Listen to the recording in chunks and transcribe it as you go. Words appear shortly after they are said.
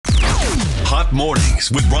Hot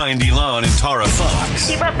Mornings with Brian DeLon and Tara Fox.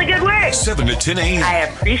 Keep up the good work. 7 to 10 a.m. I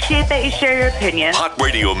appreciate that you share your opinion. Hot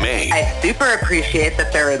Radio Maine. I super appreciate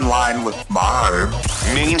that they're in line with mine.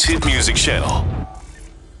 Maine's hit music channel.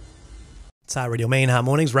 It's Hot Radio Maine, Hot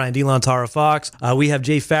Mornings. Ryan DeLon, Tara Fox. We have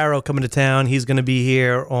Jay Farrow coming to town. He's going to be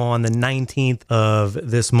here on the 19th of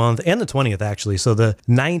this month and the 20th, actually. So the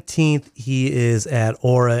 19th, he is at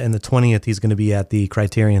Aura, and the 20th, he's going to be at the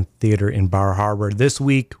Criterion Theater in Bar Harbor. This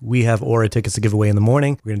week, we have Aura tickets to give away in the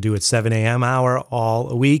morning. We're going to do it 7 a.m. hour all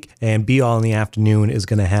a week, and Be All in the afternoon is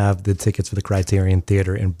going to have the tickets for the Criterion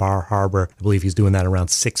Theater in Bar Harbor. I believe he's doing that around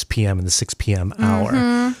 6 p.m. in the 6 p.m.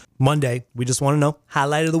 hour. Monday, we just want to know,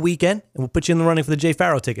 highlight of the weekend, and we'll put you in the running for the Jay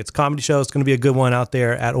Farrow tickets. Comedy show, it's going to be a good one out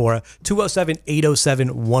there at Aura.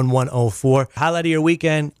 207-807-1104. Highlight of your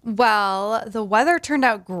weekend. Well, the weather turned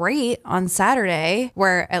out great on Saturday,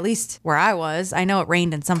 at least where I was. I know it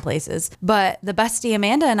rained in some places, but the bestie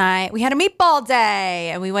Amanda and I, we had a meatball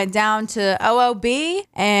day, and we went down to OOB.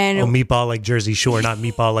 And meatball like Jersey Shore, not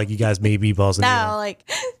meatball like you guys made meatballs in the air. like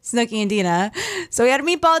Snooki and Dina. So we had a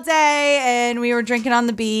meatball day, and we were drinking on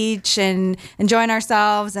the beach and enjoying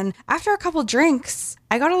ourselves. And after a couple drinks,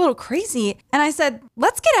 I got a little crazy and I said,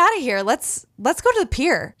 let's get out of here. Let's go to the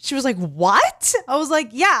pier. She was like, what? I was like,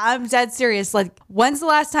 yeah, I'm dead serious. Like, when's the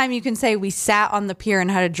last time you can say we sat on the pier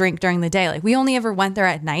and had a drink during the day? Like, we only ever went there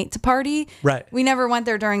at night to party. Right. We never went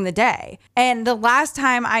there during the day. And the last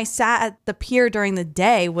time I sat at the pier during the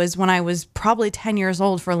day was when I was probably 10 years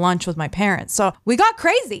old for lunch with my parents. So we got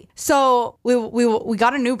crazy. So we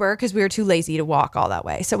got an Uber because we were too lazy to walk all that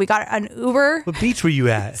way. So we got an Uber. What beach were you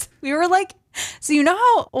at? We were like, so you know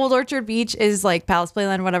how Old Orchard Beach is like Palace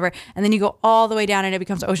Playland, whatever, and then you go all the way down and it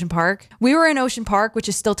becomes Ocean Park? We were in Ocean Park, which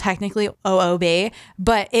is still technically OOB,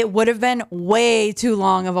 but it would have been way too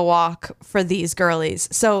long of a walk for these girlies.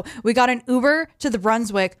 So we got an Uber to the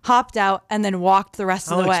Brunswick, hopped out, and then walked the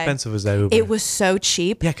rest of the way. How expensive was that Uber? It was so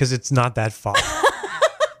cheap. Yeah, because it's not that far.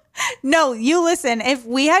 No, you listen. If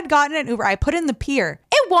we had gotten an Uber, I put in the pier.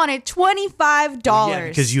 It wanted $25. Yeah,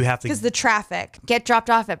 because you have to. Because the traffic. Get dropped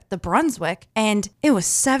off at the Brunswick, and it was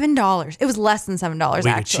 $7. It was less than $7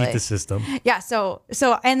 actually. Way to cheat the system. Yeah. So,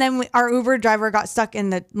 and then our Uber driver got stuck in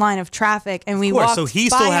the line of traffic, and we walked. So he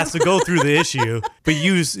by still him. has to go through the issue, but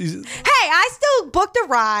you. Hey, I still booked a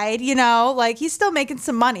ride. You know, like he's still making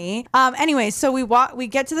some money. Anyway, so we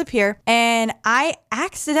get to the pier, and I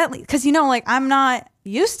accidentally, because like I'm not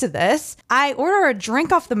used to this, I order a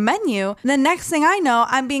drink off the menu, and the next thing I know,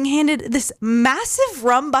 I'm being handed this massive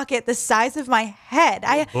rum bucket the size of my head.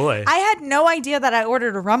 Boy. I had no idea that I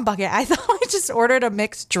ordered a rum bucket. I thought I just ordered a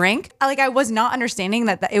mixed drink. Like, I was not understanding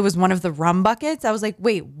that it was one of the rum buckets. I was like,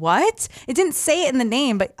 wait, what? It didn't say it in the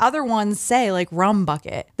name, but other ones say like rum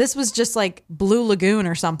bucket. This was just like Blue Lagoon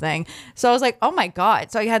or something. So I was like, oh my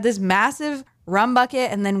God. So I had this massive rum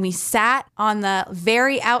bucket, and then we sat on the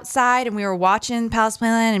very outside and we were watching Palace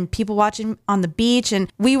Playland and people watching on the beach,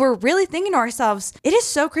 and we were really thinking to ourselves, it is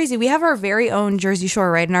so crazy. We have our very own Jersey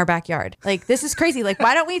Shore right in our backyard. Like, this is crazy. Like,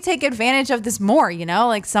 why don't we take advantage of this more?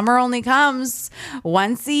 Like, summer only comes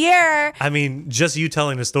once a year. I mean, just you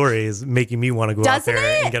telling the story is making me want to go out there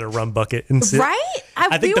and get a rum bucket and sit. Right?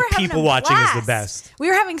 I think the people watching is the best. We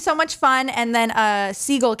were having so much fun, and then a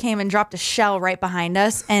seagull came and dropped a shell right behind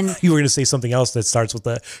us. And you were going to say something else that starts with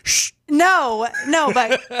the shh. No,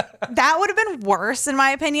 but that would have been worse in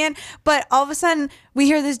my opinion. But all of a sudden we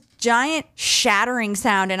hear this giant shattering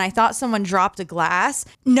sound, and I thought someone dropped a glass.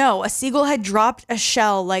 No, a seagull had dropped a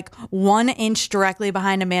shell like 1 inch directly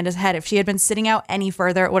behind Amanda's head. If she had been sitting out any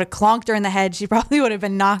further, it would have clonked her in the head. She probably would have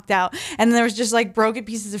been knocked out. And there was just like broken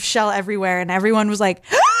pieces of shell everywhere, and everyone was like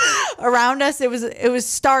around us. It was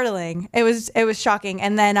startling. It was shocking.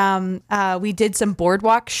 And then we did some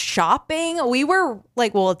boardwalk shopping. We were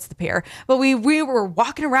like, well, it's the pier, but we were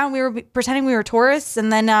walking around. We were pretending we were tourists,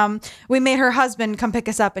 and then we made her husband come pick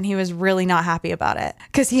us up, and he was really not happy about it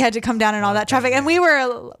because he had to come down in all that traffic, and we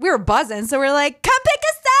were buzzing. So we're like, come pick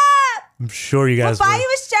us up. I'm sure you guys we'll buy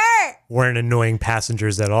you a shirt. Weren't annoying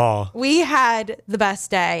passengers at all. We had the best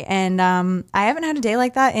day, and I haven't had a day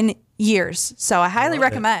like that in years. So I highly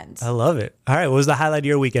recommend. I love it. All right. What was the highlight of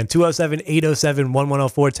your weekend?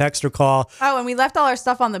 207-807-1104. Text or call. Oh, and we left all our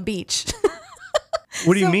stuff on the beach.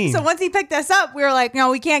 What do you mean? So once he picked us up, we were like,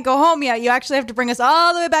 no, we can't go home yet. You actually have to bring us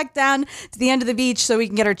all the way back down to the end of the beach so we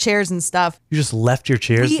can get our chairs and stuff. You just left your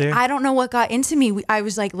chairs there? I don't know what got into me. I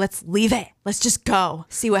was like, let's leave it. Let's just go.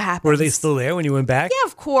 See what happens. Were they still there when you went back? Yeah,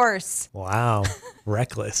 of course. Wow.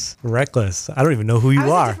 Reckless. I don't even know who you I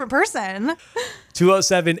was are. a different person.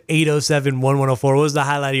 207-807-1104. What was the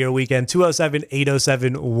highlight of your weekend?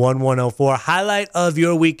 207-807-1104. Highlight of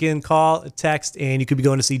your weekend, call, text, and you could be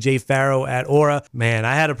going to see Jay Farrow at Aura. Man,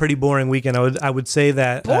 I had a pretty boring weekend. I would say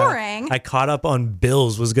that Boring? I caught up on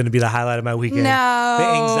bills was going to be the highlight of my weekend. No. The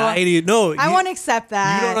anxiety. No. I won't accept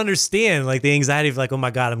that. You don't understand, like the anxiety of like, oh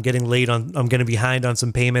my God, I'm getting late I'm going to be behind on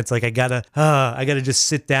some payments. Like I gotta just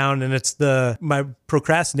sit down, and it's my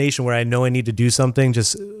procrastination where I know I need to do something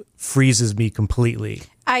just freezes me completely.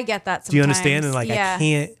 I get that sometimes. Do you understand? And like, I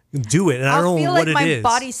can't do it, and I don't know what it is. I feel like my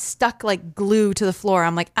body's stuck like glue to the floor.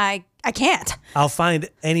 I'm like, I can't. I'll find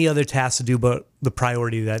any other task to do, but the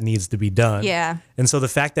priority that needs to be done. Yeah. And so the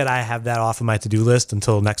fact that I have that off of my to-do list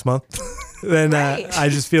until next month, then I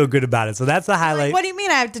just feel good about it. So that's the highlight. Like, what do you mean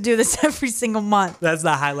I have to do this every single month? That's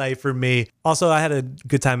the highlight for me. Also, I had a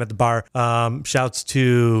good time at the bar. Shouts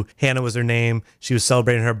to Hannah was her name. She was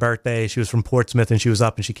celebrating her birthday. She was from Portsmouth, and she was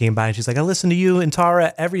up, and she came by, and she's like, I listen to you and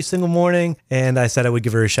Tara every single morning. And I said I would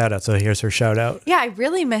give her a shout out. So here's her shout out. Yeah, I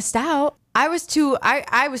really missed out. I was too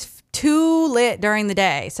lit during the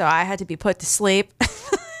day, so I had to be put to sleep.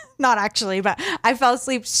 Not actually, but I fell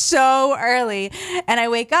asleep so early, and I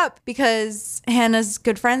wake up because Hannah's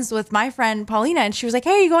good friends with my friend Paulina, and she was like,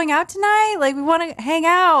 hey, are you going out tonight? Like, we want to hang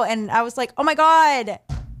out. And I was like, oh my God,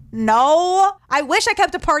 no. I wish I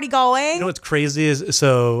kept a party going. You know what's crazy is,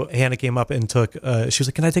 so Hannah came up and took, she was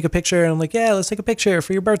like, can I take a picture? And I'm like, yeah, let's take a picture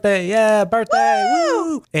for your birthday. Yeah, birthday.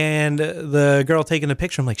 Woo! And the girl taking the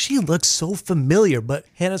picture, I'm like, she looks so familiar. But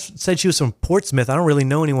Hannah said she was from Portsmouth. I don't really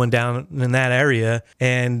know anyone down in that area.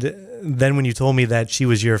 And then when you told me that she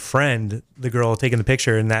was your friend, the girl taking the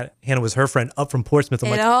picture, and that Hannah was her friend up from Portsmouth, I'm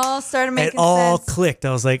like, it all started making sense. It all clicked.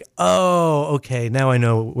 I was like, oh, okay, now I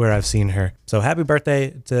know where I've seen her. So happy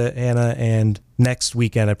birthday to Hannah, and next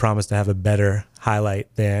weekend I promise to have a better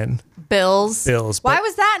highlight than Bills. Why But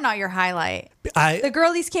was that not your highlight? The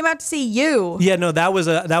girlies came out to see you. Yeah, no, that was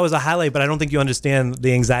a highlight, but I don't think you understand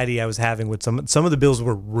the anxiety I was having with some of the bills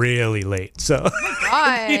were really late. So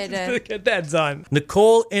I need to get that done.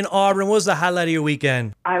 Nicole in Auburn, what was the highlight of your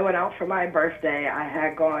weekend? I went out for my birthday. I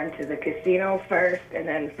had gone to the casino first, and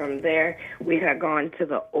then from there we had gone to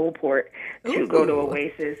the Old Port to go to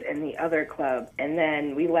Oasis and the other club, and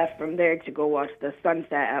then we left from there to go watch the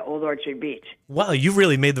sunset at Old Orchard Beach. Wow, you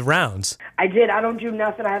really made the rounds. I did. I don't do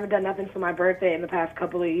nothing. I haven't done nothing for my birthday in the past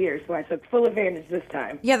couple of years, so I took full advantage this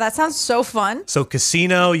time. Yeah, that sounds so fun. So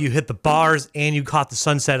casino, you hit the bars, and you caught the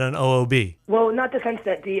sunset on OOB. Well, not the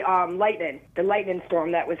sunset, the lightning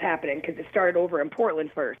storm that was happening, because it started over in Portland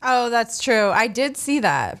first. Oh, that's true. I did see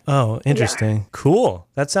that. Oh, interesting. Yeah. Cool.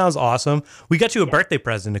 That sounds awesome. We got you a birthday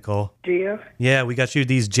present, Nicole. Do you? Yeah, we got you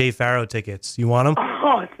these Jay Farrow tickets. You want them?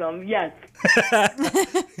 Awesome. Yes.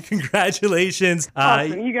 Congratulations.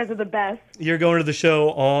 Awesome. You guys are the best. You're going to the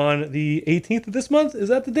show on the 18th of this month? Is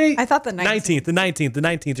that the date? I thought the 19th. The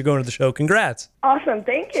 19th. You're going to the show. Congrats. Awesome.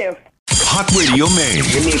 Thank you. Hot Radio Maine.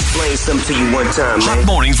 Let me explain something to you one time, man. Hot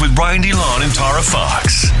mornings with Brian DeLon and Tara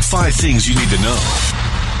Fox. 5 things you need to know.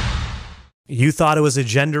 You thought it was a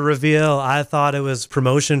gender reveal. I thought it was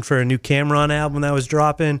promotion for a new Cameron album that was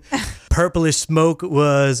dropping. Purplish smoke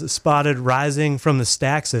was spotted rising from the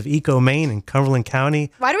stacks of Eco, Maine in Cumberland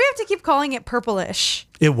County. Why do we have to keep calling it purplish?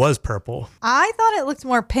 It was purple. I thought it looked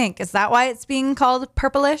more pink. Is that why it's being called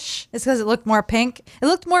purplish? It's because it looked more pink? It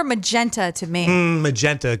looked more magenta to me.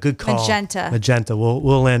 Magenta, good call. Magenta.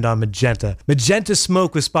 We'll land on magenta. Magenta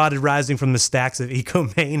smoke was spotted rising from the stacks of Eco,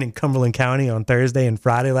 Maine in Cumberland County on Thursday and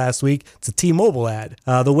Friday last week. It's a T-Mobile ad.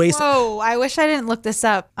 Whoa, I wish I didn't look this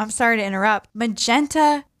up. I'm sorry to interrupt.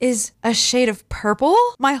 Magenta is a shade of purple?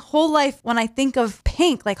 My whole life, when I think of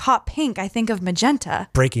pink, like hot pink, I think of magenta.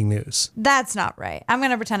 Breaking news. That's not right. I'm going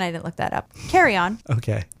to pretend I didn't look that up. Carry on.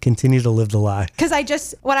 Okay. Continue to live the lie. Because I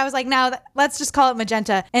was like, let's just call it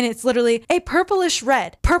magenta. And it's literally a purplish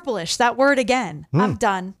red. Purplish, that word again. I'm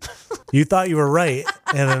done. You thought you were right,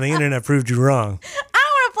 and then the internet proved you wrong.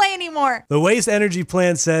 Play anymore. The waste energy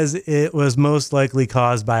plant says it was most likely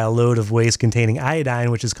caused by a load of waste containing iodine,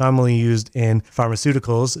 which is commonly used in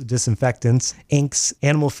pharmaceuticals, disinfectants, inks,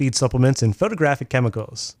 animal feed supplements, and photographic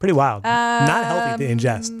chemicals. Pretty wild. Not healthy to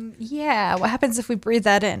ingest. Yeah. What happens if we breathe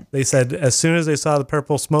that in? They said as soon as they saw the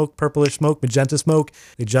purplish smoke, magenta smoke,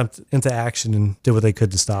 they jumped into action and did what they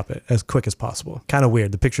could to stop it as quick as possible. Kind of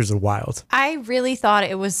weird. The pictures are wild. I really thought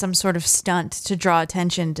it was some sort of stunt to draw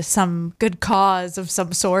attention to some good cause of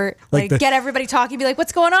some sort. Like get everybody talking, be like,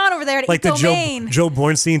 "What's going on over there at Eco, Maine?" Joe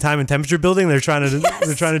Bornstein Time and Temperature Building. They're trying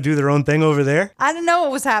to do their own thing over there. I didn't know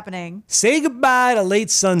what was happening. Say goodbye to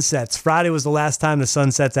late sunsets. Friday was the last time the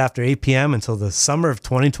sun sets after 8 p.m. until the summer of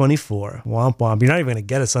 2023. 24. Womp womp. You're not even going to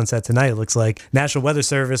get a sunset tonight, it looks like. National Weather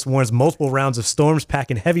Service warns multiple rounds of storms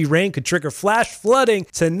packing heavy rain could trigger flash flooding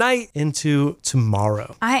tonight into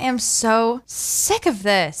tomorrow. I am so sick of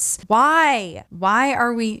this. Why? Why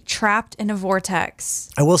are we trapped in a vortex?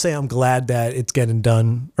 I will say I'm glad that it's getting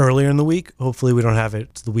done earlier in the week. Hopefully we don't have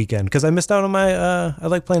it to the weekend because I missed out on my, I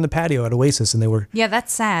like playing the patio at Oasis and Yeah,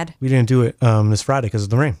 that's sad. we didn't do it this Friday because of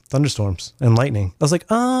the rain, thunderstorms, and lightning. I was like,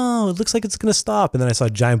 oh, it looks like it's going to stop. And then I saw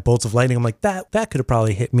giant bolts of lightning. I'm like, that could have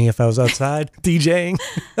probably hit me if I was outside DJing.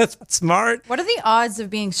 That's smart. What are the odds of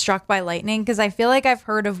being struck by lightning? Because I feel like I've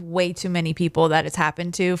heard of way too many people that it's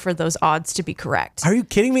happened to for those odds to be correct. Are you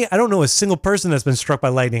kidding me? I don't know a single person that's been struck by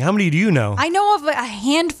lightning. How many do you know? I know of a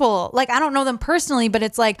handful. Like, I don't know them personally, but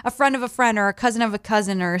it's like a friend of a friend or a cousin of a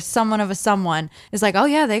cousin or someone of a someone is like, oh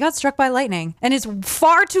yeah, they got struck by lightning. And it's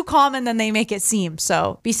far too common than they make it seem.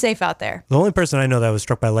 So be safe out there. The only person I know that was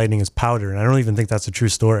struck by lightning is Powder, and I don't even think that's a true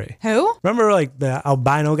story. Who? Remember, like, the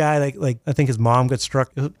albino guy? Like I think his mom got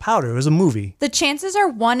struck. It was Powder. It was a movie. The chances are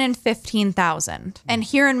 1 in 15,000. And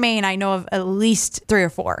here in Maine, I know of at least 3 or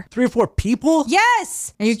 4. 3 or 4 people?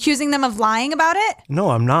 Yes. Are you accusing them of lying about it?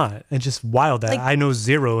 No, I'm not. It's just wild that Like, I know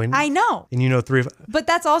 0 and I know. and you know 3 of. But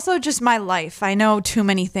that's also just my life. I know too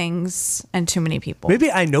many things and too many people.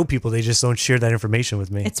 Maybe I know people. They just don't share that information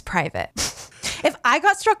with me. It's private. If I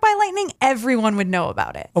got struck by lightning, everyone would know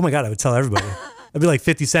about it. Oh my God, I would tell everybody. I'd be like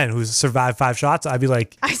 50 Cent, who's survived 5 shots. I'd be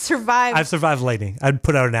like, I survived. I've survived lightning. I'd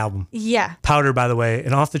put out an album. Yeah. Powder, by the way,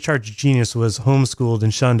 an off-the-charts genius, was homeschooled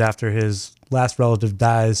and shunned after his last relative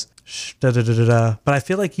dies. But I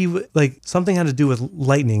feel like something had to do with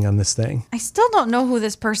lightning on this thing. I still don't know who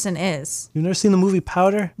this person is. You've never seen the movie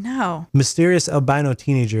Powder? No. Mysterious albino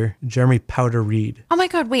teenager Jeremy Powder Reed, Oh my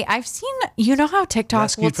God, wait, I've seen, you know how TikTok will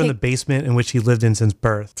rescued from the take, basement in which he lived in since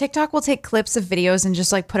birth. TikTok will take clips of videos and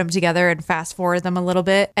just like put them together and fast forward them a little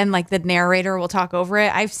bit. And like the narrator will talk over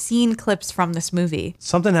it. I've seen clips from this movie.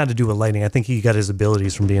 Something had to do with lightning. I think he got his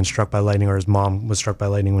abilities from being struck by lightning, or his mom was struck by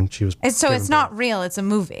lightning when she was. And so given it's birth. not real, it's a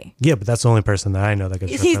movie. Yeah, but that's the only person that I know that got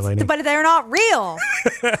struck by lightning. But they're not real.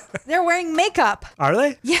 They're wearing makeup. Are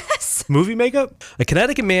they? Yes. Movie makeup? A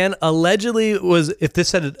Connecticut man allegedly was, if this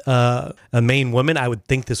said a Maine woman, I would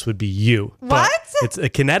think this would be you. What? But it's a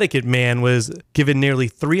Connecticut man was given nearly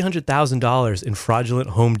 $300,000 in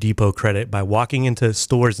fraudulent Home Depot credit by walking into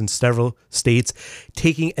stores in several states,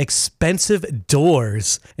 taking expensive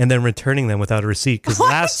doors, and then returning them without a receipt.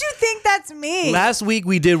 Why did you think that's me? Last week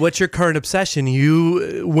we did What's Your Current Obsession?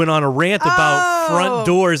 You went on a rant about front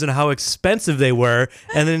doors and how expensive they were.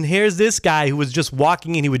 And then here's this guy who was just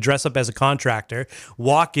walking in. He would dress up as a contractor,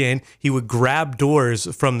 walk in. He would grab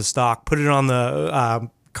doors from the stock, put it on the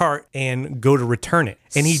cart, and go to return it.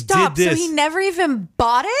 And he Stop. did this. So he never even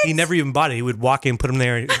bought it? He never even bought it. He would walk in, put them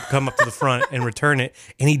there, and come up to the front and return it.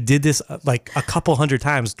 And he did this like a couple hundred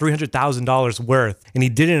times, $300,000 worth. And he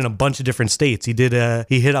did it in a bunch of different states. He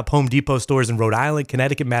hit up Home Depot stores in Rhode Island,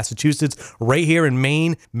 Connecticut, Massachusetts, right here in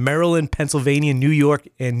Maine, Maryland, Pennsylvania, New York,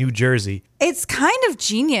 and New Jersey. It's kind of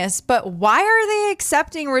genius, but why are they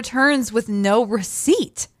accepting returns with no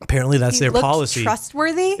receipt? Apparently that's their Looked policy.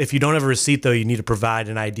 Trustworthy? If you don't have a receipt, though, you need to provide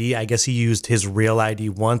an ID. I guess he used his real ID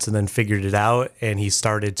once and then figured it out, and he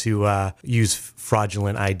started to use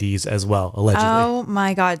fraudulent IDs as well, allegedly. Oh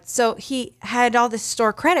my God. So he had all this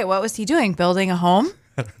store credit. What was he doing? Building a home?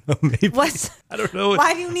 Maybe. What's, I don't know.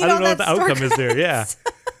 Why do you need I don't all know what that the store outcome is there. Yeah.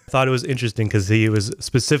 Thought it was interesting because he was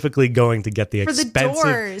specifically going to get the For the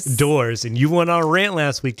expensive doors. And you went on a rant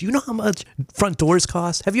last week. Do you know how much front doors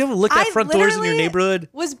cost? Have you ever looked at front doors in your neighborhood?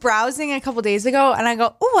 Was browsing a couple days ago and I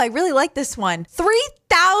go, oh, I really like this one.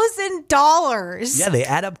 $3,000. Yeah, they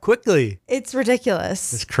add up quickly. It's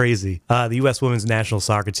ridiculous. It's crazy. The U.S. women's national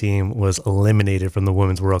soccer team was eliminated from the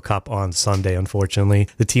Women's World Cup on Sunday, unfortunately.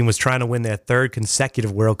 The team was trying to win their 3rd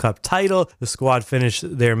consecutive World Cup title. The squad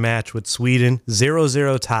finished their match with Sweden,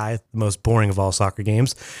 0-0 tie, the most boring of all soccer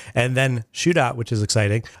games. And then shootout, which is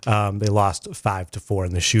exciting. They lost 5-4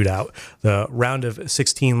 in the shootout. The round of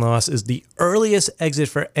 16 loss is the earliest exit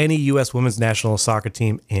for any U.S. women's national soccer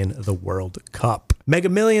team in the World Cup. Mega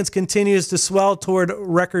Millions continues to swell toward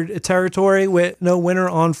record territory with no winner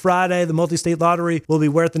on Friday. The multi-state lottery will be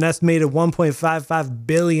worth an estimated $1.55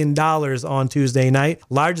 billion on Tuesday night.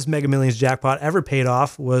 Largest Mega Millions jackpot ever paid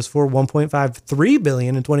off was for $1.53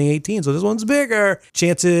 billion in 2018. So this one's bigger.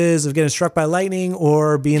 Chances of getting struck by lightning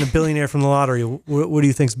or being a billionaire from the lottery. What do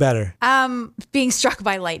you think's better? Being struck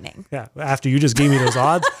by lightning. Yeah, after you just gave me those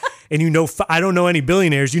odds. And I don't know any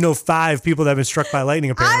billionaires. You know 5 people that have been struck by lightning,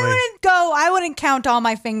 apparently. I wouldn't count all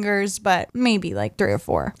my fingers, but maybe like 3 or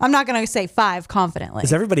 4. I'm not going to say 5 confidently.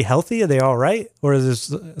 Is everybody healthy? Are they all right? Or is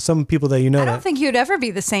there some people that you know I don't think you'd ever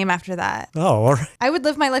be the same after that. Oh, all right. I would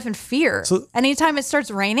live my life in fear. So, anytime it starts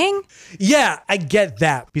raining? Yeah, I get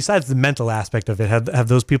that. Besides the mental aspect of it, have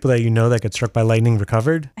those people that you know that get struck by lightning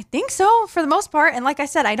recovered? I think so, for the most part. And like I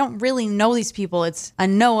said, I don't really know these people. It's a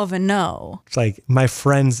no of a no. It's like my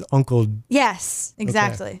friend's uncle. Yes,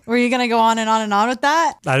 exactly. Okay. Were you going to go on and on and on with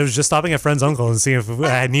that? I was just stopping at friend's uncle and seeing if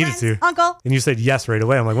I needed to. Uncle. And you said yes right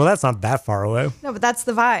away. I'm like, well, that's not that far away. No, but that's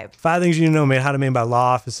the vibe. 5 things you need to know made how to made by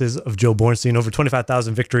law offices of Joe Bornstein. Over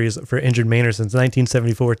 25,000 victories for injured Mainers since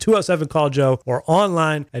 1974. 207 call Joe or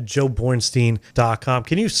online at joebornstein.com.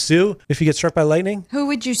 Can you sue if you get struck by lightning? Who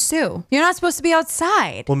would you sue? You're not supposed to be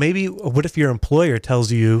outside. Well, maybe what if your employer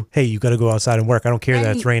tells you, hey, you got to go outside and work. I don't care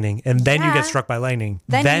that it's raining. And then you get struck by lightning.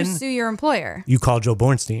 Then you sue your employer. You call Joe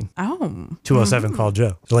Bornstein. Oh. 207 call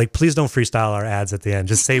Joe. So like, please don't freestyle our ads at the end.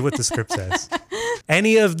 Just say what the script says.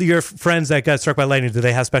 Any of your friends that got struck by lightning, do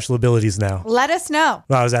they have special abilities now? Let us know.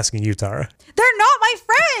 Well, I was asking you, Tara. They're not my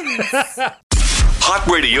friends. Hot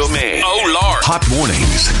Radio Maine. Oh, Lord. Hot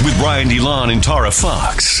Mornings with Brian DeLon and Tara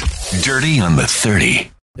Fox. Dirty on the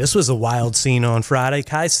 30. This was a wild scene on Friday.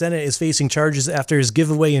 Kai Cenat is facing charges after his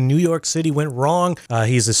giveaway in New York City went wrong.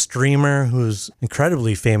 He's a streamer who's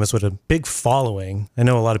incredibly famous with a big following. I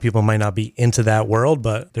know a lot of people might not be into that world,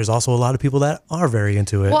 but there's also a lot of people that are very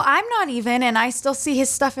into it. Well, I'm not even, and I still see his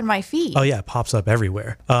stuff in my feed. Oh, yeah, it pops up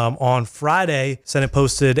everywhere. On Friday, Cenat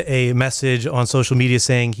posted a message on social media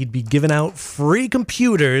saying he'd be giving out free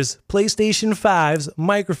computers, PlayStation 5s,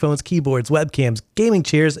 microphones, keyboards, webcams, gaming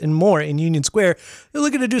chairs, and more in Union Square. They're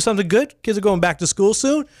looking to do something good. Kids are going back to school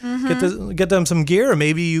soon. Get them some gear, or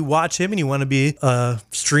maybe you watch him and you want to be a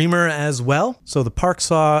streamer as well. So the park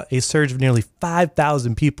saw a surge of nearly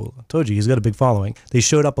 5,000 people. I told you, he's got a big following. They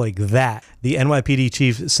showed up like that. The NYPD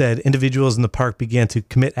chief said individuals in the park began to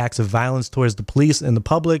commit acts of violence towards the police and the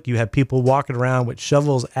public. You had people walking around with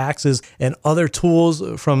shovels, axes, and other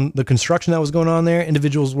tools from the construction that was going on there.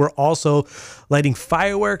 Individuals were also lighting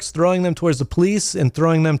fireworks, throwing them towards the police and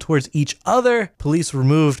throwing them towards each other. Police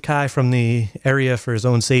removed Kai from the area for his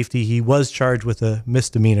own safety. He was charged with a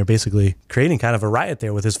misdemeanor, basically creating kind of a riot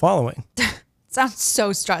there with his following. Sounds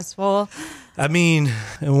so stressful. I mean,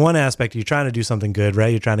 in one aspect, you're trying to do something good, right?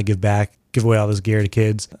 You're trying to give back, give away all this gear to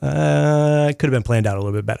kids. It could have been planned out a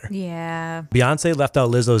little bit better. Yeah. Beyonce left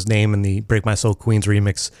out Lizzo's name in the Break My Soul Queens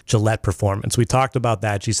remix Gillette performance. We talked about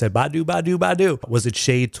that. She said, Badu, Badu, Badu. Was it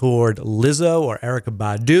shade toward Lizzo or Erykah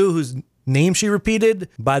Badu, whose name she repeated?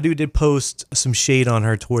 Badu did post some shade on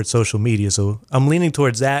her towards social media. So I'm leaning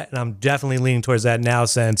towards that. And I'm definitely leaning towards that now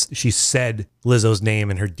since she said Lizzo's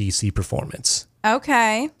name in her DC performance.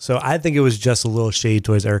 Okay. So I think it was just a little shade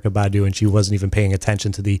towards Erykah Badu, and she wasn't even paying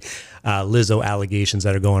attention to the Lizzo allegations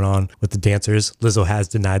that are going on with the dancers. Lizzo has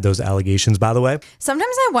denied those allegations, by the way.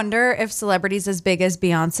 Sometimes I wonder if celebrities as big as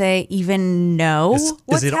Beyonce even know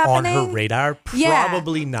what's is it happening. on her radar? Yeah.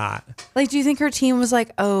 Probably not. Like, do you think her team was like,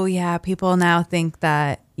 oh, yeah, people now think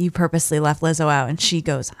that you purposely left Lizzo out? And she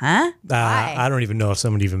goes, huh? I don't even know if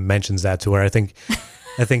someone even mentions that to her. I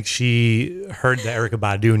think she heard the Erykah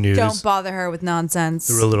Badu news. Don't bother her with nonsense.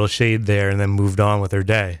 Threw a little shade there and then moved on with her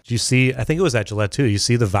day. Did you see, I think it was at Gillette too, you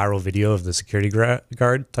see the viral video of the security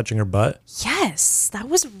guard touching her butt? Yes, that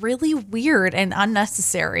was really weird and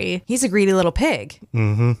unnecessary. He's a greedy little pig.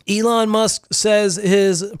 Mm-hmm. Elon Musk says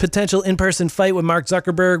his potential in-person fight with Mark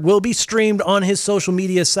Zuckerberg will be streamed on his social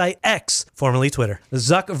media site X, formerly Twitter. The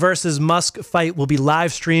Zuck versus Musk fight will be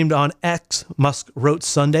live streamed on X, Musk wrote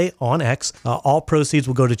Sunday on X. All proceeds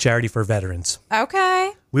will go to charity for veterans.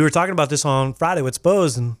 Okay. We were talking about this on Friday with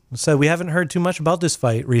Spose and said we haven't heard too much about this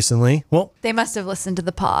fight recently. Well, they must have listened to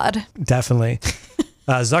the pod. Definitely.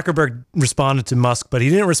 Zuckerberg responded to Musk, but he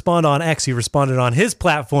didn't respond on X. He responded on his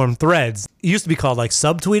platform, Threads. It used to be called like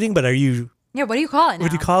subtweeting, but Yeah, what do you call it now?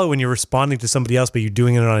 What do you call it when you're responding to somebody else, but you're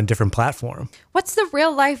doing it on a different platform? What's the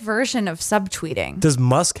real life version of subtweeting? Does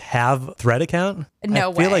Musk have a Thread account? No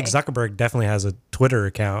way. I feel like Zuckerberg definitely has a Twitter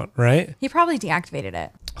account, right? He probably deactivated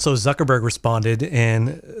it. So Zuckerberg responded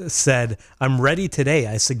and said, I'm ready today.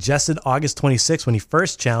 I suggested August 26th when he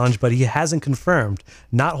first challenged, but he hasn't confirmed.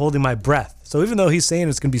 Not holding my breath. So even though he's saying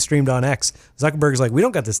it's going to be streamed on X, Zuckerberg's like, we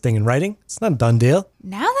don't got this thing in writing. It's not a done deal.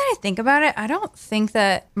 Now that I think about it, I don't think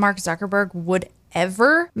that Mark Zuckerberg would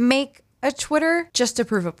ever make a Twitter just to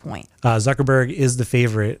prove a point. Zuckerberg is the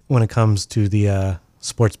favorite when it comes to the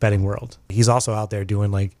sports betting world. He's also out there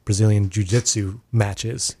doing like Brazilian jiu-jitsu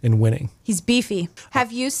matches and winning. He's beefy.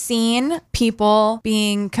 Have you seen people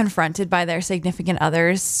being confronted by their significant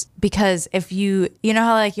others? Because if you know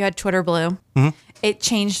how like you had Twitter Blue? It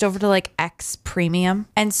changed over to like X Premium.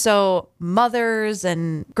 And so mothers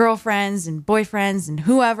and girlfriends and boyfriends and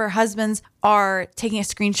whoever, husbands, are taking a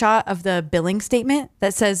screenshot of the billing statement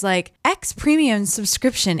that says like X Premium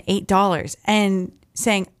subscription $8 and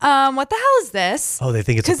saying, what the hell is this? Oh, they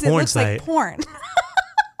think it's a porn Because it looks site. like porn.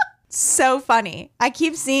 So funny. I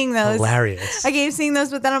keep seeing those. Hilarious. I keep seeing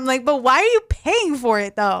those, but then I'm like, but why are you paying for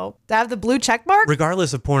it though? To have the blue check mark?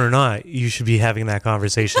 Regardless of porn or not, you should be having that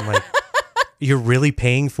conversation like, you're really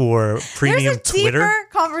paying for premium There's a Twitter? deeper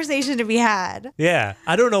conversation to be had. Yeah.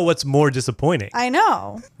 I don't know what's more disappointing. I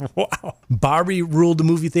know. Wow. Barbie ruled the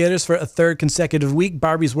movie theaters for a third consecutive week.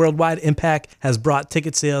 Barbie's worldwide impact has brought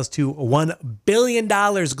ticket sales to $1 billion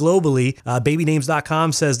globally.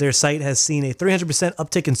 Babynames.com says their site has seen a 300%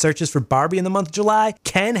 uptick in searches for Barbie in the month of July.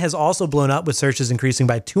 Ken has also blown up with searches increasing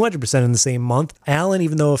by 200% in the same month. Alan,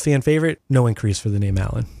 even though a fan favorite, no increase for the name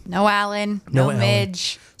Alan. No Alan. No No Alan.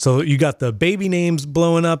 Midge. So you got the baby names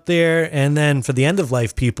blowing up there. And then for the end of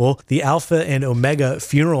life people, the Alpha and Omega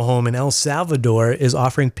Funeral Home in El Salvador is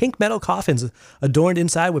offering pink metal coffins adorned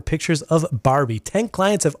inside with pictures of Barbie. 10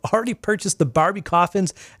 clients have already purchased the Barbie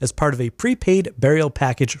coffins as part of a prepaid burial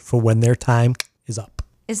package for when their time is up.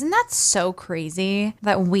 Isn't that so crazy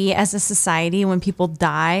that we as a society, when people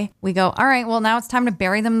die, we go, all right, well, now it's time to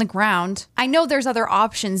bury them in the ground. I know there's other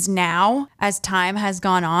options now as time has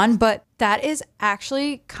gone on, but that is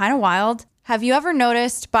actually kind of wild. Have you ever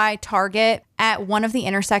noticed by Target at one of the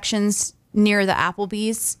intersections near the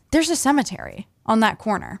Applebee's, there's a cemetery on that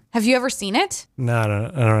corner? Have you ever seen it? No, I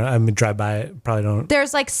don't know. I'm gonna drive by it. Probably don't.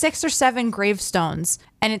 There's like 6 or 7 gravestones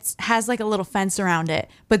and it has like a little fence around it,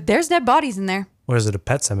 but there's dead bodies in there. Or is it a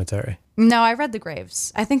pet cemetery? No, I read the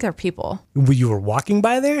graves. I think they're people. You were walking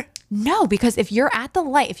by there? No, because if you're at the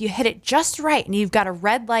light, if you hit it just right and you've got a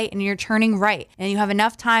red light and you're turning right and you have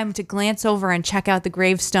enough time to glance over and check out the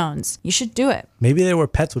gravestones, you should do it. Maybe there were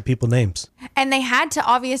pets with people names. And they had to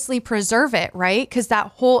obviously preserve it, right? Because that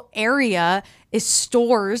whole area is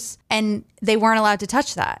stores and they weren't allowed to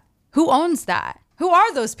touch that. Who owns that? Who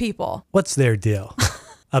are those people? What's their deal?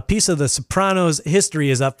 A piece of The Sopranos history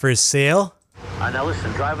is up for sale. Now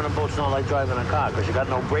listen, driving a boat's not like driving a car because you got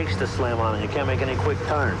no brakes to slam on and you can't make any quick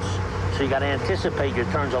turns. So you got to anticipate your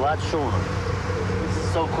turns a lot sooner. This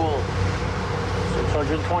is so cool.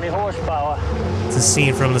 620 horsepower. It's a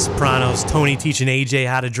scene from The Sopranos. Tony teaching AJ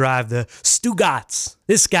how to drive the Stugotz.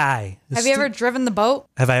 This guy. Have you ever driven the boat?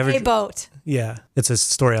 Have I ever? A boat. Yeah. It's a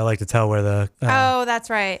story I like to tell where the... Oh, that's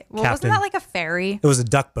right. Well, Captain. wasn't that like a ferry? It was a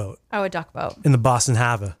duck boat Oh, a duck boat. in the Boston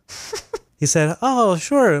Harbor. He said, oh,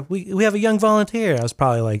 sure, we have a young volunteer. I was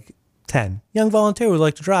probably like 10. Young volunteer would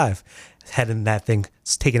like to drive. Heading that thing,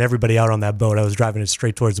 it's taking everybody out on that boat. I was driving it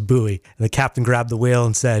straight towards the buoy. And the captain grabbed the wheel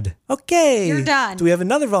and said, okay. You're done. Do we have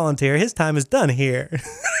another volunteer? His time is done here.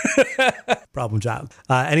 Problem child.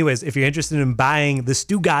 Anyways, if you're interested in buying the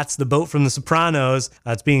Stugotz, the boat from The Sopranos,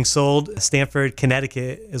 it's being sold. Stamford,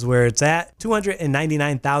 Connecticut is where it's at.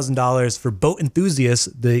 $299,000 for boat enthusiasts.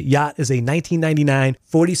 The yacht is a 1999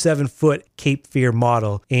 47-foot Cape Fear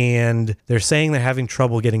model. And they're saying they're having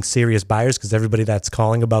trouble getting serious buyers because everybody that's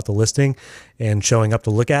calling about the listing and showing up to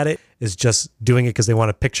look at it is just doing it because they want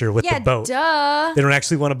a picture with the boat. Duh. They don't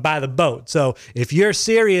actually want to buy the boat. So if you're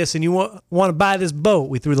serious and you want to buy this boat,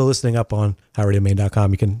 we threw the listing up on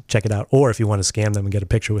howradiomain.com. You can check it out. Or if you want to scam them and get a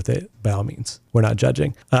picture with it, by all means. We're not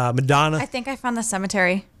judging. Madonna. I think I found the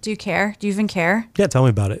cemetery. Do you care? Do you even care? Yeah, tell me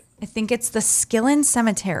about it. I think it's the Skillen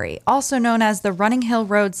Cemetery, also known as the Running Hill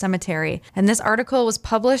Road Cemetery. And this article was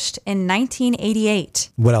published in 1988.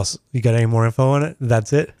 What else? You got any more info on it?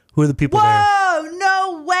 That's it? Who are the people there? Whoa,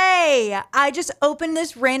 no way. I just opened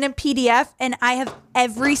this random PDF and I have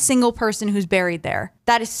every single person who's buried there.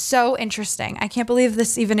 That is so interesting. I can't believe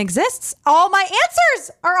this even exists. All my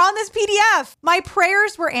answers are on this PDF. My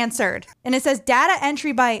prayers were answered. And it says data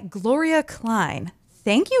entry by Gloria Klein.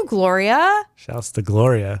 Thank you, Gloria. Shouts to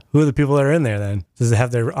Gloria. Who are the people that are in there then? Does it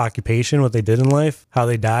have their occupation, what they did in life, how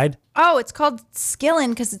they died? Oh, it's called Skillen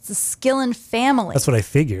because it's the Skillen family. That's what I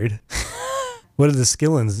figured. What are the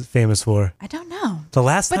Skillens famous for? I don't know. The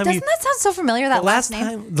last But time doesn't that sound so familiar, that last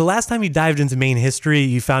name? The last time you dived into Maine history,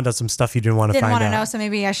 you found out some stuff you didn't want to Didn't find want out. to know, so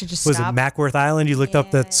maybe I should just Was stop. it Mackworth Island you looked up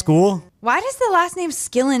that school? Why does the last name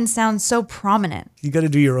Skillen sound so prominent? You got to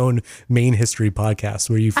do your own Maine history podcast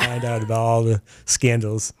where you find out about all the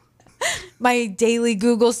scandals. My daily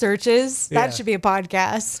Google searches. Yeah. That should be a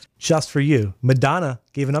podcast. Just for you. Madonna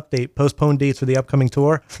gave an update. Postponed dates for the upcoming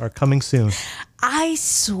tour are coming soon. I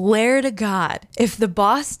swear to God, if the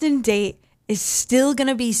Boston date is still going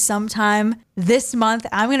to be sometime this month,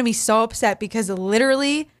 I'm going to be so upset because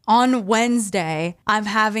literally on Wednesday, I'm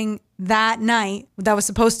having that night that was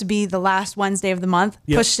supposed to be the last Wednesday of the month,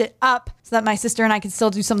 pushed it up so that my sister and I can still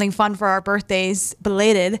do something fun for our birthdays,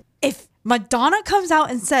 belated. If Madonna comes out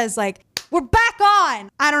and says like, we're back on,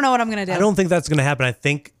 I don't know what I'm going to do. I don't think that's going to happen. I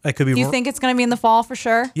think I could be You think it's going to be in the fall for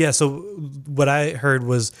sure? Yeah, so what I heard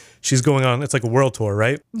was she's going on, it's like a world tour,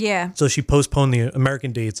 right? Yeah. So she postponed the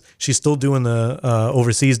American dates. She's still doing the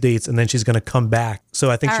overseas dates, and then she's going to come back. So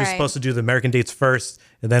I think she was supposed to do the American dates first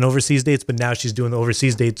and then overseas dates, but now she's doing the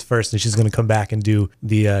overseas dates first, and she's going to come back and do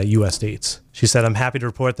the U.S. dates. She said, I'm happy to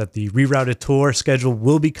report that the rerouted tour schedule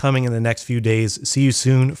will be coming in the next few days. See you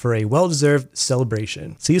soon for a well-deserved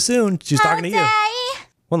celebration. See you soon. She's talking to you.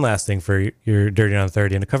 One last thing for your Dirty on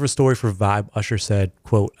 30. In a cover story for Vibe, Usher said,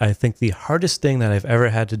 quote, I think the hardest thing that I've ever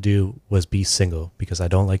had to do was be single because I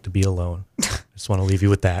don't like to be alone. I just want to leave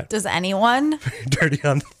you with that. Does anyone? Dirty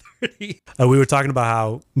on 30. We were talking about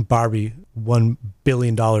how Barbie $1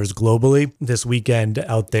 billion globally this weekend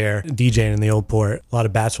out there DJing in the old port. A lot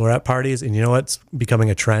of bachelorette parties. And you know what's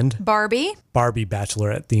becoming a trend? Barbie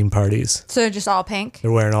bachelorette theme parties. So just all pink?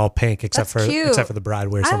 They're wearing all pink except That's for cute. except for the bride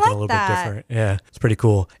wears something like a little that. bit different. Yeah, it's pretty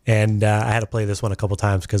cool. And I had to play this one a couple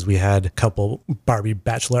times because we had a couple Barbie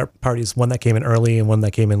bachelorette parties, one that came in early and one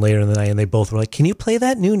that came in later in the night, and they both were like, can you play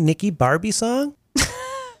that new Nicki Barbie song?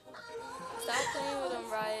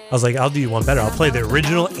 I was like, I'll do you one better. I'll play the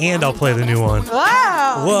original and I'll play the new one.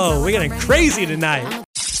 Wow. Whoa, we're getting crazy tonight.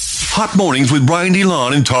 Hot Mornings with Brian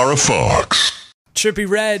DeLon and Tara Fox. Trippie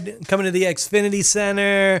Redd coming to the Xfinity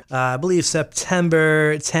Center. I believe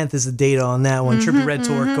September 10th is the date on that one. Trippie Redd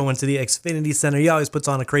Tour going to the Xfinity Center. He always puts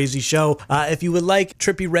on a crazy show. If you would like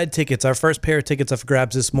Trippie Redd tickets, our first pair of tickets up for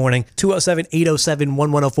grabs this morning,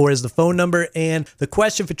 207-807-1104 is the phone number. And the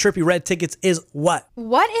question for Trippie Redd tickets is what?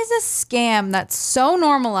 What is a scam that's so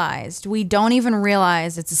normalized we don't even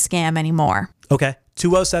realize it's a scam anymore? Okay.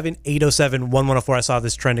 207-807-1104. I saw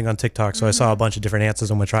this trending on TikTok, so I saw a bunch of different answers.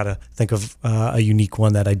 I'm going to try to think of a unique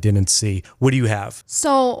one that I didn't see. What do you have?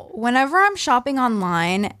 So whenever I'm shopping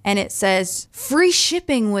online and it says free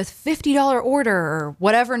shipping with $50 order or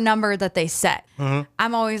whatever number that they set,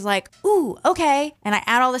 I'm always like, ooh, okay. And I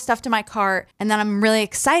add all this stuff to my cart and then I'm really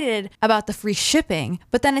excited about the free shipping.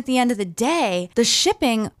 But then at the end of the day, the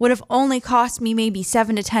shipping would have only cost me maybe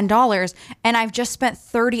 $7 to $10 and I've just spent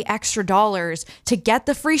 $30 extra to get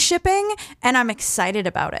the free shipping and I'm excited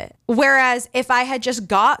about it. Whereas if I had just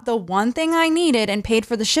got the one thing I needed and paid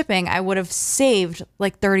for the shipping, I would have saved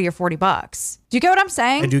like 30 or 40 bucks. Do you get what I'm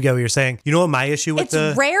saying? I do get what you're saying. You know what my issue with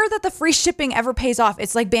it's rare that the free shipping ever pays off.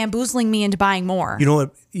 It's like bamboozling me into buying more. You know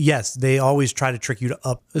what? Yes, they always try to trick you to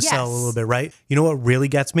upsell a little bit, right? You know what really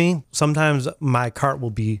gets me? Sometimes my cart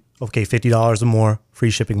will be, okay, $50 or more,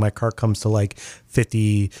 free shipping. My cart comes to like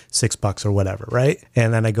 $56 or whatever, right?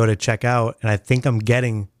 And then I go to check out and I think I'm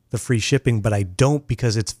getting the free shipping, but I don't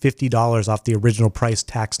because it's $50 off the original price,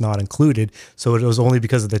 tax not included. So it was only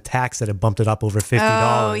because of the tax that it bumped it up over $50.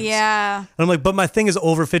 Oh, yeah. And I'm like, but my thing is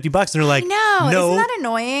over $50. And they're like, no, no, isn't that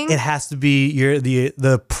annoying? It has to be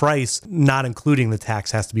the price, not including the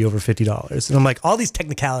tax, has to be over $50. And I'm like, all these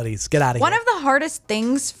technicalities, get out of here. One of the hardest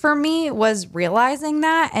things for me was realizing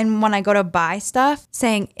that. And when I go to buy stuff,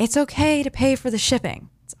 saying it's okay to pay for the shipping.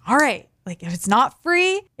 It's all right. Like, if it's not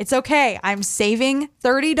free, it's okay. I'm saving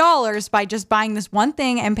 $30 by just buying this one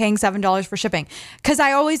thing and paying $7 for shipping. Because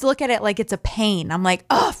I always look at it like it's a pain. I'm like,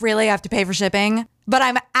 oh, really? I have to pay for shipping? But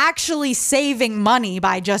I'm actually saving money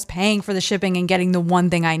by just paying for the shipping and getting the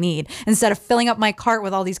one thing I need instead of filling up my cart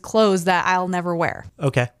with all these clothes that I'll never wear.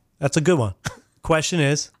 Okay, that's a good one. Question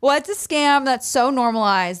is, what's a scam that's so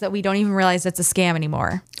normalized that we don't even realize it's a scam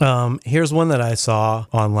anymore? Here's one that I saw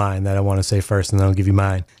online that I want to say first, and then I'll give you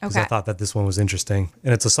mine. Because Okay. I thought that this one was interesting.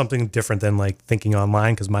 And it's something different than like thinking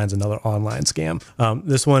online, because mine's another online scam.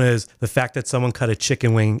 This one is the fact that someone cut a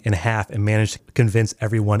chicken wing in half and managed to convince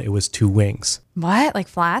everyone it was 2 wings. What? Like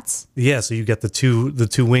flats? Yeah, so you get the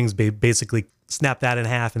two wings, basically snap that in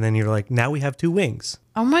half, and then you're like, now we have 2 wings.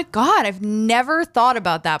 Oh my God, I've never thought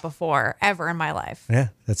about that before, ever in my life. Yeah,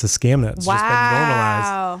 that's a scam that's just been Wow.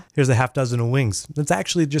 normalized. Here's a half dozen of wings. It's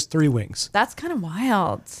actually just 3 wings. That's kind of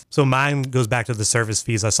wild. So mine goes back to the service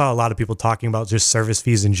fees. I saw a lot of people talking about just service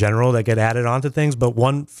fees in general that get added onto things, but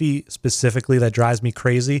one fee specifically that drives me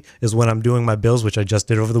crazy is when I'm doing my bills, which I just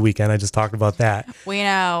did over the weekend. I just talked about that. We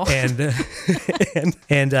know.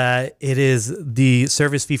 And it is the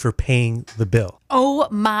service fee for paying the bill. Oh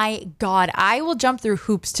my God. I will jump through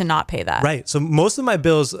hoops to not pay that. Right. So most of my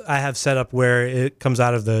bills I have set up where it comes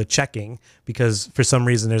out of the checking because for some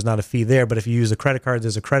reason there's not a fee there. But if you use a credit card,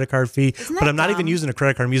 there's a credit card fee. But I'm not even using a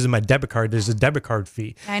credit card. I'm using my debit card. There's a debit card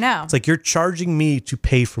fee. I know. It's like you're charging me to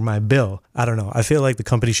pay for my bill. I don't know. I feel like the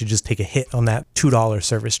company should just take a hit on that $2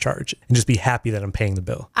 service charge and just be happy that I'm paying the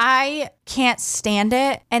bill. I can't stand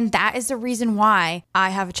it. And that is the reason why I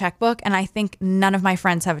have a checkbook. And I think none of my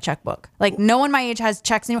friends have a checkbook. Like no one my age has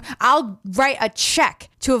checks anymore. I'll write a check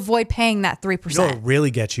to avoid paying that 3%. You know what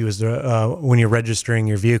really gets you is when you're registering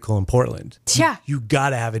your vehicle in Portland. Yeah. You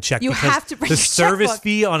got to have it checked. You because have to bring the your service checkbook.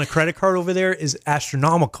 fee on a credit card over there is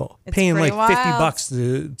astronomical. It's Paying pretty like wild.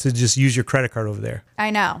 $50 to just use your credit card over there.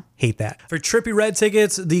 I know. Hate that. For Trippy Red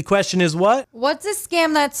tickets, the question is what? What's a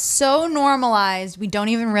scam that's so normalized we don't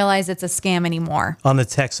even realize it's a scam anymore? On the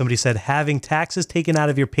text, somebody said having taxes taken out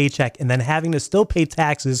of your paycheck and then having to still pay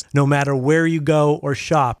taxes no matter where you go or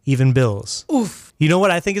shop, even bills. Oof. You know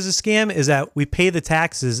what I think is a scam? Is that we pay the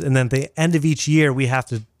taxes and then at the end of each year we have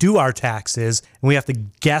to do our taxes and we have to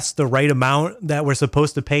guess the right amount that we're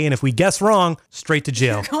supposed to pay. And if we guess wrong, straight to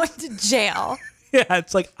jail. Going to jail. Yeah,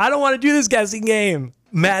 it's like, I don't want to do this guessing game.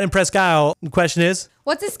 Matt and Presque Isle, the question is?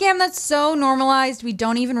 What's a scam that's so normalized we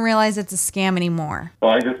don't even realize it's a scam anymore?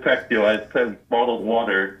 Well, I just texted you. I said bottled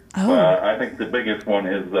water. Oh. I think the biggest one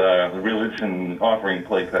is the religion offering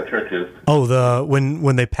plates at churches. Oh,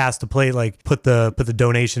 when they pass the plate, like put the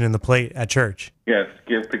donation in the plate at church. Yes,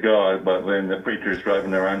 give to God, but then the preacher's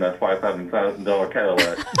driving around that $500,000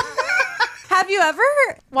 Cadillac. Have you ever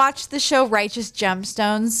watched the show Righteous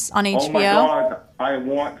Gemstones on HBO? Oh my God, I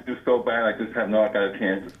want to so bad. I just have not got a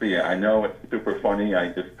chance to see it. I know it's super funny. I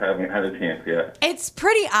just haven't had a chance yet. It's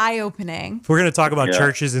pretty eye-opening. If we're going to talk about Yeah.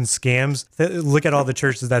 churches and scams, look at all the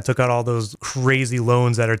churches that took out all those crazy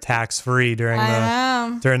loans that are tax-free during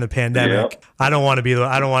the pandemic. Yep. I don't want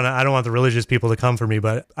the religious people to come for me,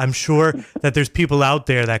 but I'm sure that there's people out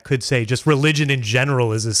there that could say just religion in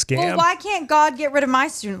general is a scam. Well, why can't God get rid of my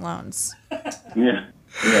student loans? Yeah,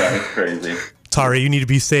 it's crazy. Tara, you need to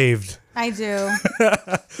be saved. I do.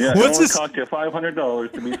 Yeah, What's it this- only cost you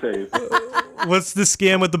 $500 to be saved. What's the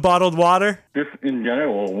scam with the bottled water? Just in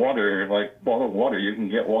general, water, like bottled water, you can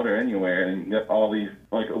get water anywhere and get all these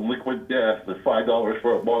like liquid death. The $5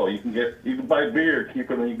 for a bottle. You can buy beer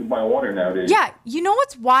cheaper than you can buy water nowadays. Yeah, you know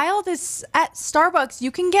what's wild is at Starbucks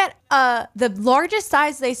you can get the largest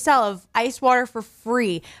size they sell of ice water for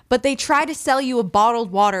free, but they try to sell you a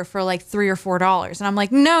bottled water for like $3 or $4, and I'm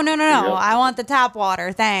like, no, I want the tap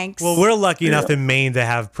water, thanks. Well, we're lucky enough in Maine to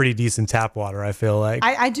have pretty decent tap water, I feel like.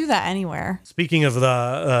 I do that anywhere. Speaking of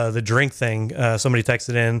the drink thing, somebody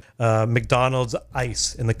texted in McDonald's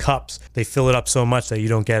ice in the cups. They fill it up so much that you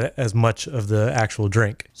don't get as much of the actual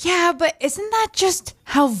drink. Yeah, but isn't that just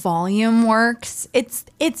how volume works? It's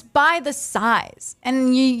by the size,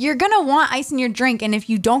 and you're gonna want ice in your drink, and if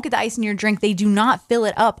you don't get the ice in your drink, they do not fill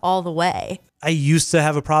it up all the way. I used to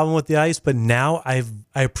have a problem with the ice, but now I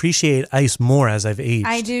appreciate ice more as I've aged.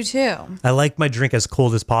 I do too. I like my drink as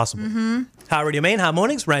cold as possible. Mm-hmm. Hot Radio Maine, hot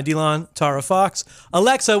mornings. Ryan Delon, Tara Fox.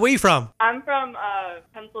 Alexa, where you from? I'm from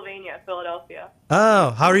Pennsylvania, Philadelphia.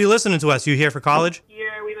 Oh, how are you listening to us? You here for college?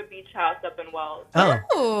 Here we have a beach house up in Wells. Oh,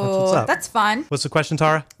 Ooh, up. that's fun. What's the question,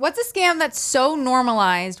 Tara? What's a scam that's so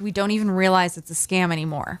normalized we don't even realize it's a scam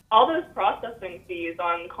anymore? All those processing fees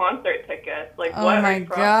on concert tickets. Like, Oh what my are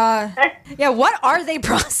God. Yeah, what are they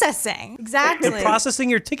processing? Exactly. They're processing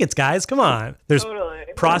your tickets, guys. Come on. There's Totally.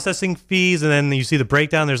 processing fees, and then you see the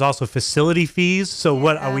breakdown. There's also facility fees. So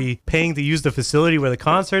what, are we paying to use the facility where the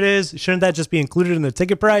concert is? Shouldn't that just be included in the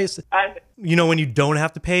ticket price? You know when you don't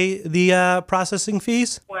have to pay the processing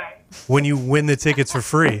fees? When you win the tickets for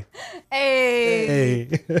free. Hey.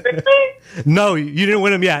 No, you didn't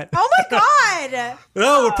win them yet. Oh my God.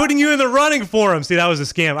 No, we're putting you in the running for them. See, that was a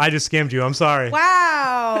scam. I just scammed you. I'm sorry.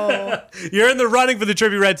 Wow. You're in the running for the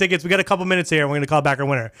Trippy Red tickets. We got a couple minutes here, and we're going to call back our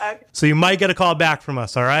winner. Okay. So you might get a call back from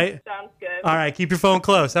us, all right? Sounds good. All right, keep your phone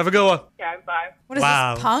close. Have a good one. Okay, bye. What is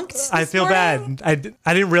Wow. this, punked? I this feel morning? bad.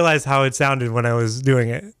 I didn't realize how it sounded when I was doing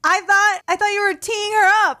it. I thought you were teeing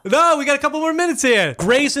her up. No, we got a couple more minutes here.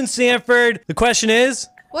 Grace and Sanford. The question is?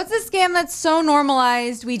 What's a scam that's so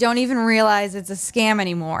normalized we don't even realize it's a scam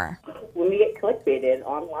anymore? When we get clickbaited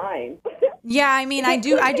online. Yeah, I mean, I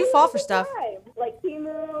do fall for stuff. Like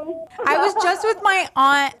Timu. I was just with my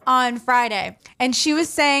aunt on Friday, and she was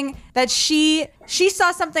saying that she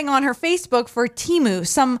saw something on her Facebook for Timu,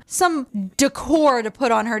 some decor to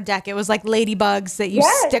put on her deck. It was like ladybugs that you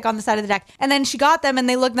stick on the side of the deck. And then she got them, and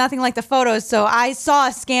they looked nothing like the photos. So I saw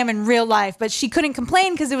a scam in real life, but she couldn't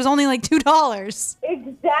complain because it was only like $2.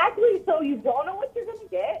 Exactly. So you don't know what you're going to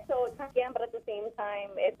get. So it's not a scam, but at the same time,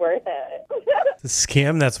 it's worth it. The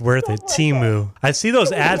scam that's worth it. Timu. I see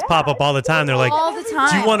those ads pop up all the time. They're like, all the time.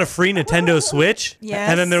 do you want a free Nintendo Switch? Yes.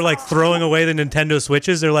 And then they're like throwing away the Nintendo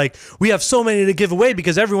Switches. They're like, we have so many to give away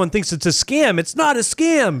because everyone thinks it's a scam. It's not a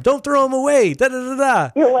scam. Don't throw them away. Da da da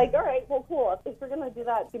da. You're like, all right, well, cool. If you're going to do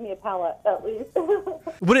that, give me a pallet at least.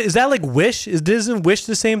 What is that like Wish? Isn't Wish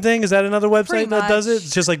the same thing? Is that another website that does it?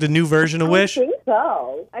 It's just like the new version of Wish?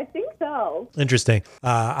 I think so. Interesting.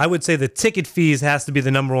 I would say the ticket fees has to be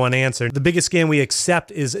the number one answer. The biggest scam we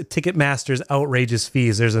accept is Ticketmaster's outrageous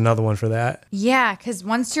fees. There's another one for that. Yeah, because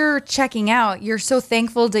once you're checking out, you're so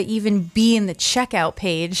thankful to even be in the checkout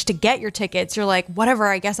page to get your tickets. You're like, whatever,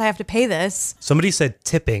 I guess I have to pay this. Somebody said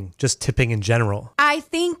tipping, just tipping in general. I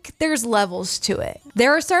think there's levels to it.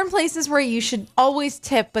 There are certain places where you should always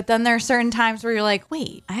tip, but then there are certain times where you're like,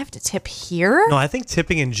 wait, I have to tip here? No, I think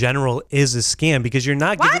tipping in general is a scam because you're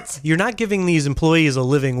not giving these employees a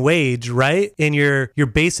living wage, right? And you're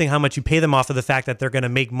basing how much you pay them off of the fact that they're going to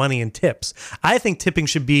make money in tips. I think tipping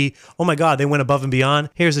should be, oh my God, they went above and beyond.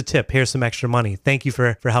 Here's a tip. Here's some extra money. Thank you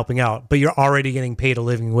for helping out. But you're already getting paid a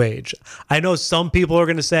living wage. I know some people are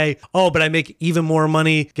going to say, oh, but I make even more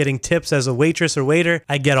money getting tips as a waitress or waiter.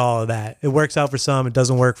 I get all of that. It works out for some. It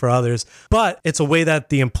doesn't work for others. But it's a way that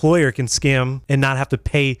the employer can scam and not have to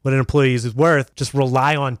pay what an employee is worth. Just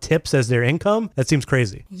rely on tips as their income. That seems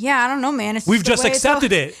crazy. Yeah, I don't know, man. We've just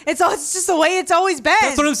accepted it. It's just the way it's always been.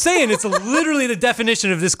 That's what I'm saying. It's literally the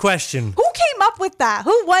definition of this question. Who came up with that?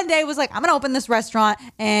 Who one day was like, I'm going to open this restaurant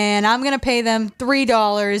and I'm going to pay them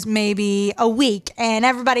 $3 maybe a week and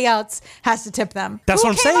everybody else has to tip them? That's Who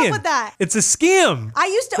what I'm came saying. Up with that? It's a scam. I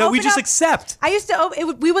used to that open we just up, accept. I used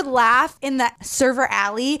to we would laugh in the server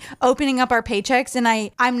alley opening up our paychecks and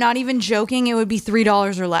I'm not even joking, it would be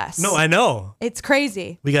 $3 or less. No, I know. It's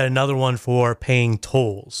crazy. We got another one for paying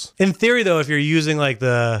tolls. In theory though, if you're using like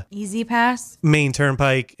the Easy Pass main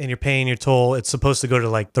turnpike and you're paying your toll, it's supposed to go to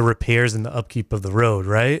like the repairs and the upkeep of the road,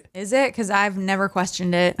 right? Is it? Because I've never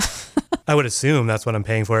questioned it. I would assume that's what I'm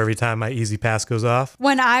paying for every time my Easy Pass goes off.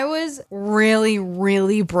 When I was really,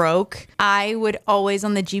 really broke, I would always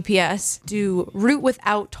on the GPS do route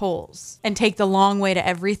without tolls and take the long way to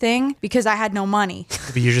everything because I had no money.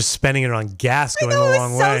 But you're just spending it on gas going the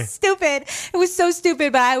long way. It was so stupid. It was so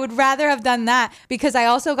stupid, but I would rather have done that because I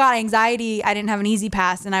also got anxiety. I didn't have an Easy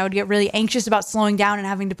Pass and I would get really anxious about slowing down and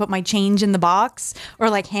having to put my change in the box or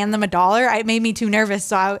like hand them $1. It made me too nervous.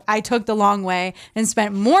 So I took the long way and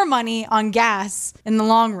spent more money on gas in the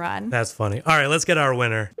long run. That's funny. All right, let's get our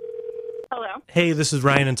winner. Hello. Hey, this is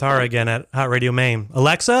Ryan and Tara again at Hot Radio Maine.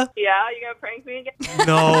 Alexa? Yeah, you gonna prank me again?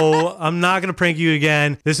 No, I'm not going to prank you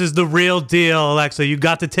again. This is the real deal, Alexa. You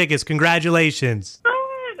got the tickets. Congratulations. Good.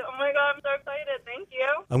 Oh my God, I'm so excited. Thank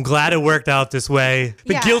you. I'm glad it worked out this way.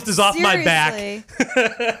 The guilt is off my back.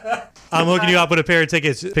 I'm hooking you up with a pair of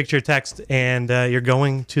tickets. Picture text, and you're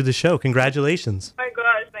going to the show. Congratulations. Oh my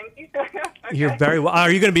gosh, thank you. Okay. You're very well.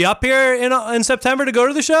 Are you going to be up here in September to go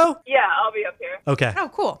to the show? Yeah, I'll be up here. Okay. Oh,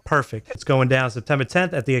 cool. Perfect. It's going down September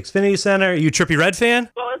 10th at the Xfinity Center. Are you a Trippie Redd fan?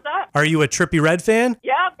 What was that? Are you a Trippie Redd fan?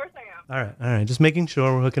 Yeah, of course I am. All right. Just making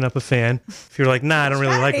sure we're hooking up a fan. If you're like, nah, I don't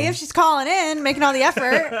really like him. If she's calling in, making all the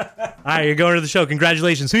effort. All right, you're going to the show.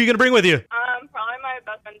 Congratulations. Who are you going to bring with you? Probably my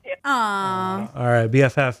best friend Taylor. Aww. All right,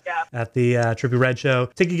 BFF at the Trippie Redd Show.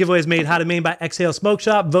 Ticket giveaways made Hot in Maine by Exhale Smoke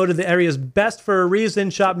Shop. Voted the area's best for a reason.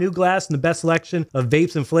 Shop new glass and the best selection of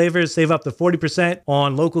vapes and flavors. Save up to 40%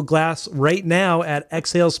 on local glass right now at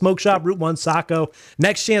Exhale Smoke Shop, Route 1, Saco.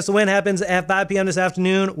 Next chance to win happens at 5 p.m. this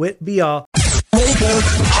afternoon with Bial.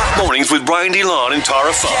 Hot Mornings with Brian DeLon and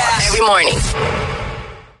Tara Fox. Every morning.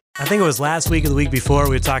 I think it was last week or the week before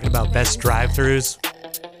we were talking about best drive-thrus.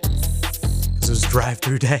 Because it was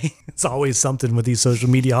drive-thru day. It's always something with these social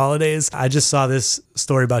media holidays. I just saw this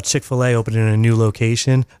story about Chick-fil-A opening a new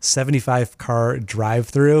location, 75-car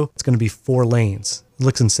drive-thru. It's going to be 4 lanes. It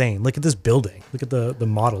looks insane. Look at this building. Look at the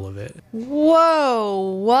model of it.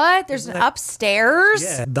 Whoa, what? There's an upstairs?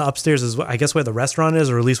 Yeah, the upstairs is, I guess, where the restaurant is,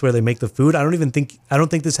 or at least where they make the food. I don't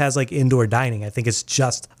think this has like indoor dining. I think it's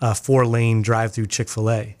just a 4-lane drive-through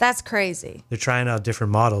Chick-fil-A. That's crazy. They're trying out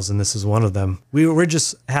different models, and this is one of them. We're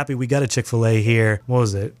just happy we got a Chick-fil-A here. What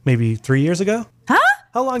was it? Maybe 3 years ago? Huh?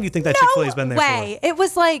 How long do you think that Chick-fil-A's been there for? It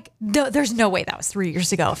was like, no, there's no way that was 3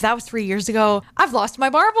 years ago. If that was 3 years ago, I've lost my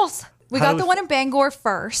marbles. We got the one in Bangor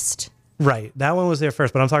first. Right. That one was there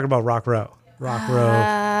first, but I'm talking about Rock Row. Rock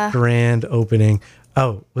Row grand opening.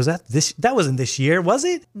 Oh, was that this? That wasn't this year, was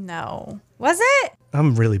it? No. Was it?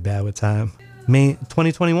 I'm really bad with time. May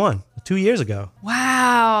 2021, 2 years ago.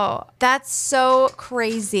 Wow. That's so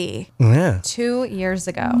crazy. Yeah. 2 years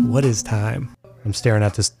ago. What is time? I'm staring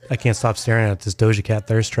at this. I can't stop staring at this Doja Cat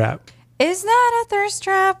thirst trap. Is that a thirst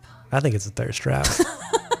trap? I think it's a thirst trap.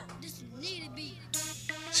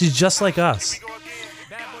 She's just like us.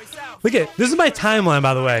 Look at this is my timeline,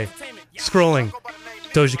 by the way. Scrolling.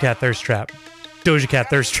 Doja Cat thirst trap. Doja Cat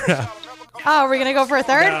thirst trap. Oh, we're gonna go for a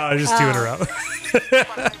third? No, just 2 in a row.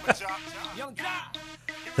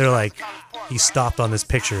 They're like, he stopped on this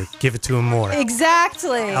picture. Give it to him more.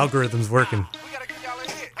 Exactly. Algorithm's working.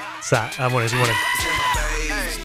 So, I want to.